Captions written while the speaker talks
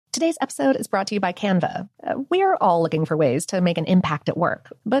Today's episode is brought to you by Canva. We're all looking for ways to make an impact at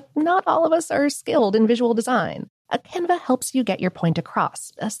work, but not all of us are skilled in visual design. Canva helps you get your point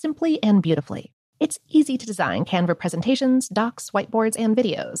across, simply and beautifully. It's easy to design Canva presentations, docs, whiteboards, and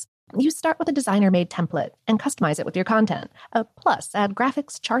videos. You start with a designer-made template and customize it with your content. Plus, add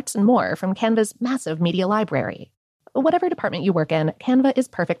graphics, charts, and more from Canva's massive media library. Whatever department you work in, Canva is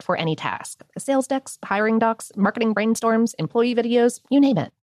perfect for any task. Sales decks, hiring docs, marketing brainstorms, employee videos, you name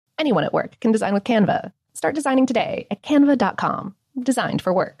it. Anyone at work can design with Canva. Start designing today at canva.com. Designed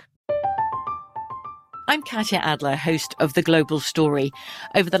for work. I'm Katya Adler, host of The Global Story.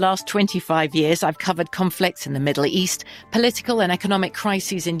 Over the last 25 years, I've covered conflicts in the Middle East, political and economic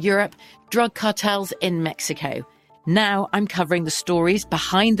crises in Europe, drug cartels in Mexico. Now I'm covering the stories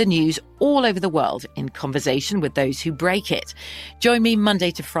behind the news all over the world in conversation with those who break it. Join me Monday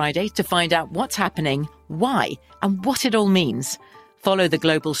to Friday to find out what's happening, why, and what it all means. Follow The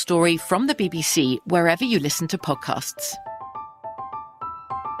Global Story from the BBC wherever you listen to podcasts.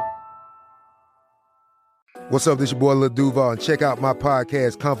 What's up, this your boy Lil Duval, and check out my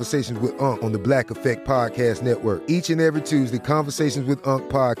podcast, Conversations with Unc, on the Black Effect Podcast Network. Each and every Tuesday, Conversations with Unc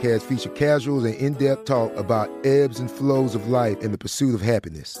podcast feature casual and in-depth talk about ebbs and flows of life and the pursuit of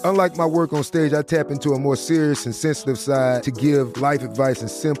happiness. Unlike my work on stage, I tap into a more serious and sensitive side to give life advice and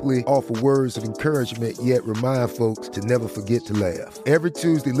simply offer words of encouragement, yet remind folks to never forget to laugh. Every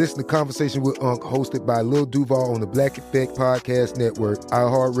Tuesday, listen to Conversation with Unc, hosted by Lil Duval on the Black Effect Podcast Network,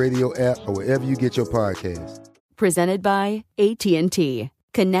 iHeartRadio app, or wherever you get your podcasts. Presented by AT&T.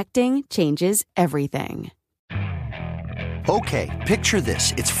 Connecting changes everything. Okay, picture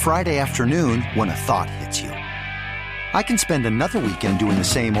this. It's Friday afternoon when a thought hits you. I can spend another weekend doing the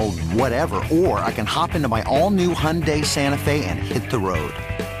same old whatever, or I can hop into my all-new Hyundai Santa Fe and hit the road.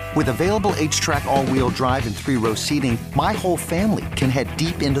 With available H-Track all-wheel drive and 3-row seating, my whole family can head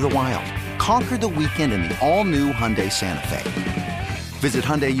deep into the wild. Conquer the weekend in the all-new Hyundai Santa Fe. Visit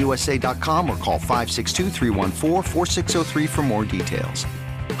HyundaiUSA.com or call 562-314-4603 for more details.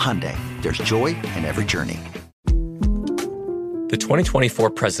 Hyundai, there's joy in every journey. The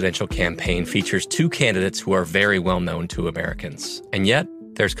 2024 presidential campaign features two candidates who are very well known to Americans. And yet,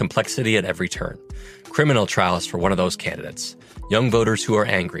 there's complexity at every turn. Criminal trials for one of those candidates. Young voters who are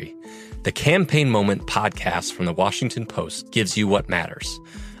angry. The Campaign Moment podcast from the Washington Post gives you what matters.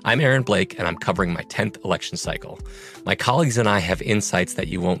 I'm Aaron Blake, and I'm covering my 10th election cycle. My colleagues and I have insights that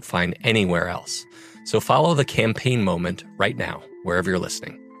you won't find anywhere else. So follow The Campaign Moment right now, wherever you're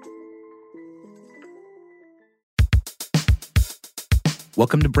listening.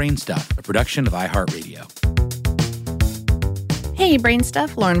 Welcome to Brainstuff, a production of iHeartRadio. Hey,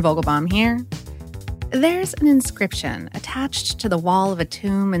 Brainstuff, Lauren Vogelbaum here. There's an inscription attached to the wall of a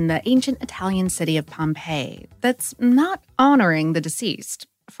tomb in the ancient Italian city of Pompeii that's not honoring the deceased.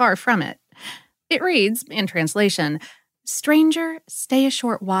 Far from it. It reads, in translation, "Stranger, stay a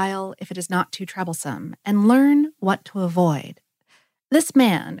short while if it is not too troublesome, and learn what to avoid." This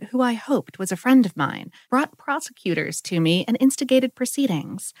man, who I hoped was a friend of mine, brought prosecutors to me and instigated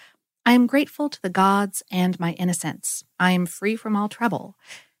proceedings. I am grateful to the gods and my innocence. I am free from all trouble.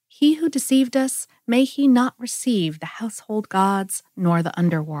 He who deceived us, may he not receive the household gods nor the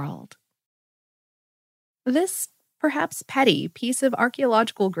underworld. This perhaps petty piece of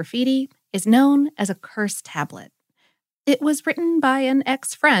archaeological graffiti is known as a curse tablet. It was written by an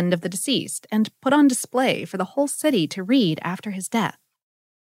ex-friend of the deceased and put on display for the whole city to read after his death.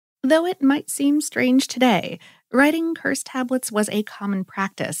 Though it might seem strange today, writing curse tablets was a common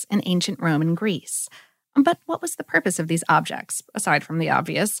practice in ancient Rome and Greece. But what was the purpose of these objects, aside from the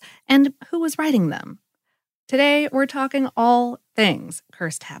obvious, and who was writing them? Today, we're talking all things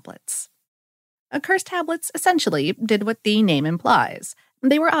curse tablets. Curse tablets essentially did what the name implies.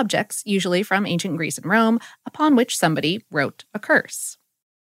 They were objects, usually from ancient Greece and Rome, upon which somebody wrote a curse.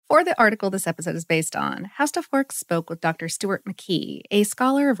 For the article this episode is based on, How Stuff Works spoke with Dr. Stuart McKee, a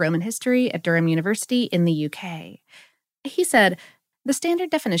scholar of Roman history at Durham University in the UK. He said, "The standard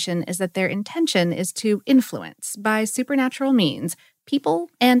definition is that their intention is to influence, by supernatural means, people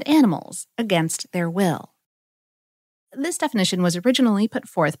and animals against their will." This definition was originally put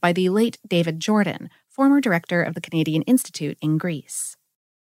forth by the late David Jordan, former director of the Canadian Institute in Greece.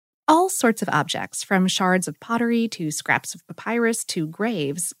 All sorts of objects, from shards of pottery to scraps of papyrus to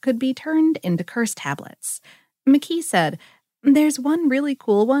graves, could be turned into curse tablets. McKee said, "There's one really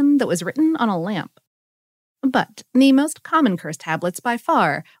cool one that was written on a lamp." But the most common curse tablets by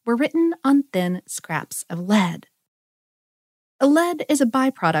far were written on thin scraps of lead. Lead is a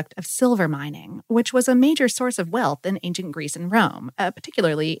byproduct of silver mining, which was a major source of wealth in ancient Greece and Rome,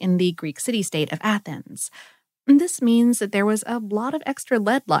 particularly in the Greek city-state of Athens. This means that there was a lot of extra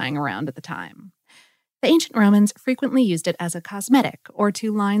lead lying around at the time. The ancient Romans frequently used it as a cosmetic or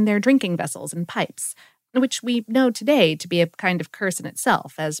to line their drinking vessels and pipes, which we know today to be a kind of curse in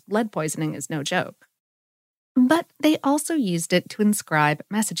itself, as lead poisoning is no joke. But they also used it to inscribe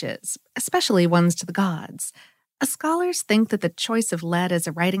messages, especially ones to the gods. Scholars think that the choice of lead as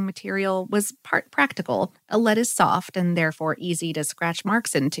a writing material was part practical. Lead is soft and therefore easy to scratch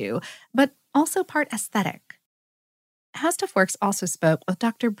marks into, but also part aesthetic. How Stuff Works also spoke with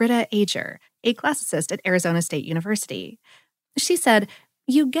Dr. Britta Ager, a classicist at Arizona State University. She said,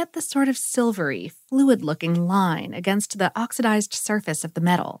 "You get the sort of silvery, fluid-looking line against the oxidized surface of the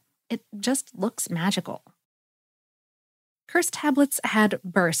metal. It just looks magical." Cursed tablets had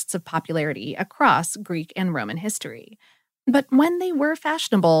bursts of popularity across Greek and Roman history. But when they were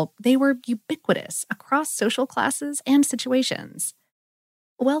fashionable, they were ubiquitous across social classes and situations.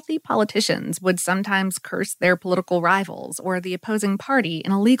 Wealthy politicians would sometimes curse their political rivals or the opposing party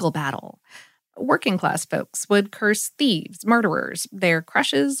in a legal battle. Working-class folks would curse thieves, murderers, their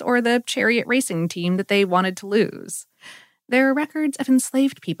crushes, or the chariot racing team that they wanted to lose. There are records of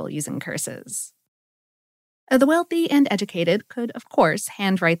enslaved people using curses. The wealthy and educated could, of course,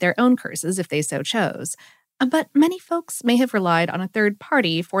 handwrite their own curses if they so chose, but many folks may have relied on a third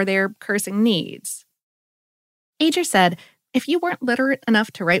party for their cursing needs. Ager said, "If you weren't literate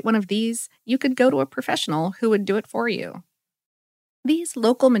enough to write one of these, you could go to a professional who would do it for you." These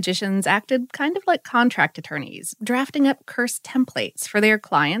local magicians acted kind of like contract attorneys, drafting up curse templates for their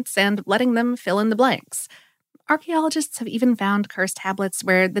clients and letting them fill in the blanks. Archaeologists have even found curse tablets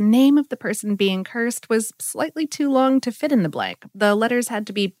where the name of the person being cursed was slightly too long to fit in the blank. The letters had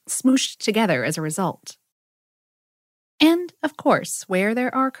to be smooshed together as a result. And, of course, where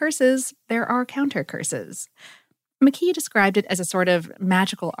there are curses, there are counter-curses. McKee described it as a sort of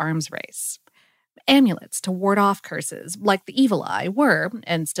magical arms race. Amulets to ward off curses, like the evil eye, were,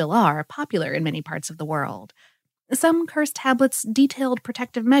 and still are, popular in many parts of the world. Some curse tablets detailed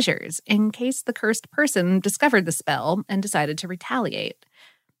protective measures in case the cursed person discovered the spell and decided to retaliate.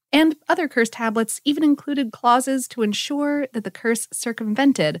 And other curse tablets even included clauses to ensure that the curse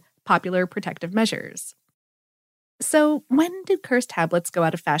circumvented popular protective measures. So, when did curse tablets go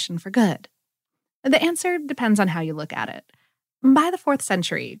out of fashion for good? The answer depends on how you look at it. By the 4th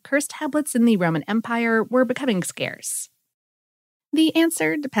century, curse tablets in the Roman Empire were becoming scarce. The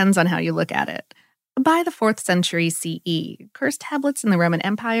answer depends on how you look at it. By the 4th century CE, curse tablets in the Roman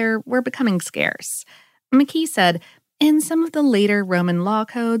Empire were becoming scarce. McKee said, "In some of the later Roman law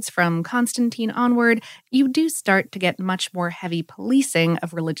codes from Constantine onward, you do start to get much more heavy policing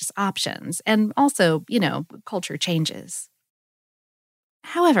of religious options, and also, culture changes."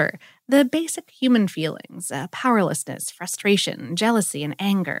 However, the basic human feelings, powerlessness, frustration, jealousy, and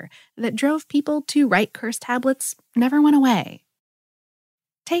anger that drove people to write curse tablets never went away.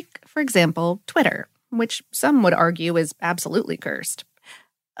 Take, for example, Twitter, which some would argue is absolutely cursed.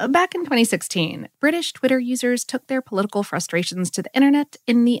 Back in 2016, British Twitter users took their political frustrations to the internet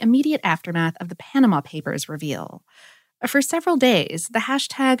in the immediate aftermath of the Panama Papers reveal. For several days, the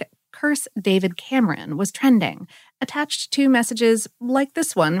hashtag #CurseDavidCameron was trending, attached to messages like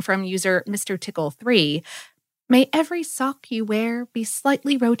this one from user Mr. Tickle3, "May every sock you wear be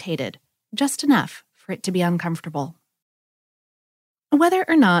slightly rotated, just enough for it to be uncomfortable." Whether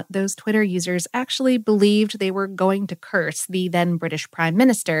or not those Twitter users actually believed they were going to curse the then British Prime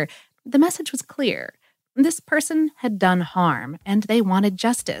Minister, the message was clear. This person had done harm, and they wanted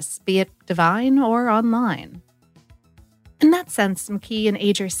justice, be it divine or online. In that sense, McKee and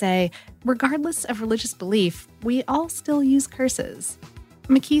Ager say, regardless of religious belief, we all still use curses.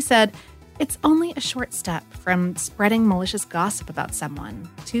 McKee said, "It's only a short step from spreading malicious gossip about someone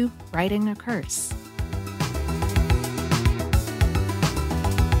to writing a curse."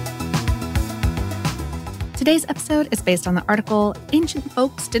 Today's episode is based on the article "Ancient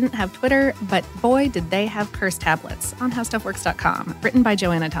Folks Didn't Have Twitter, but Boy Did They Have Curse Tablets" on HowStuffWorks.com, written by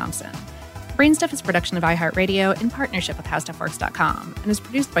Joanna Thompson. Brainstuff is a production of iHeartRadio in partnership with HowStuffWorks.com and is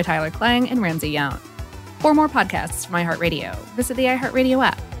produced by Tyler Klang and Ramsey Young. For more podcasts from iHeartRadio, visit the iHeartRadio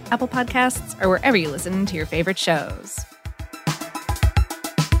app, Apple Podcasts, or wherever you listen to your favorite shows.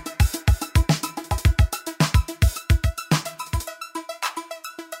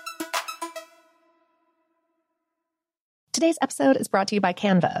 Today's episode is brought to you by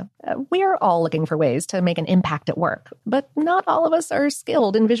Canva. We're all looking for ways to make an impact at work, but not all of us are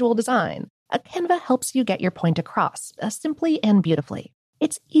skilled in visual design. Canva helps you get your point across, simply and beautifully.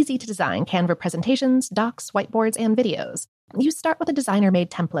 It's easy to design Canva presentations, docs, whiteboards, and videos. You start with a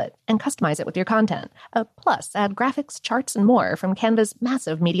designer-made template and customize it with your content. Plus, add graphics, charts, and more from Canva's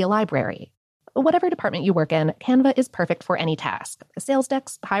massive media library. Whatever department you work in, Canva is perfect for any task. Sales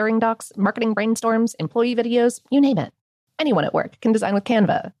decks, hiring docs, marketing brainstorms, employee videos, you name it. Anyone at work can design with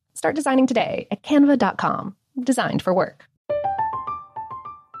Canva. Start designing today at canva.com. Designed for work.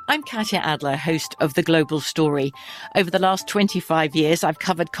 I'm Katya Adler, host of The Global Story. Over the last 25 years, I've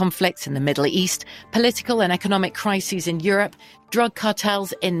covered conflicts in the Middle East, political and economic crises in Europe, drug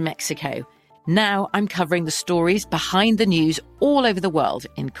cartels in Mexico. Now I'm covering the stories behind the news all over the world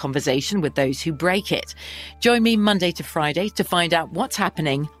in conversation with those who break it. Join me Monday to Friday to find out what's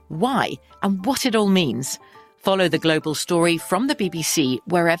happening, why, and what it all means. Follow The Global Story from the BBC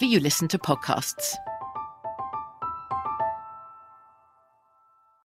wherever you listen to podcasts.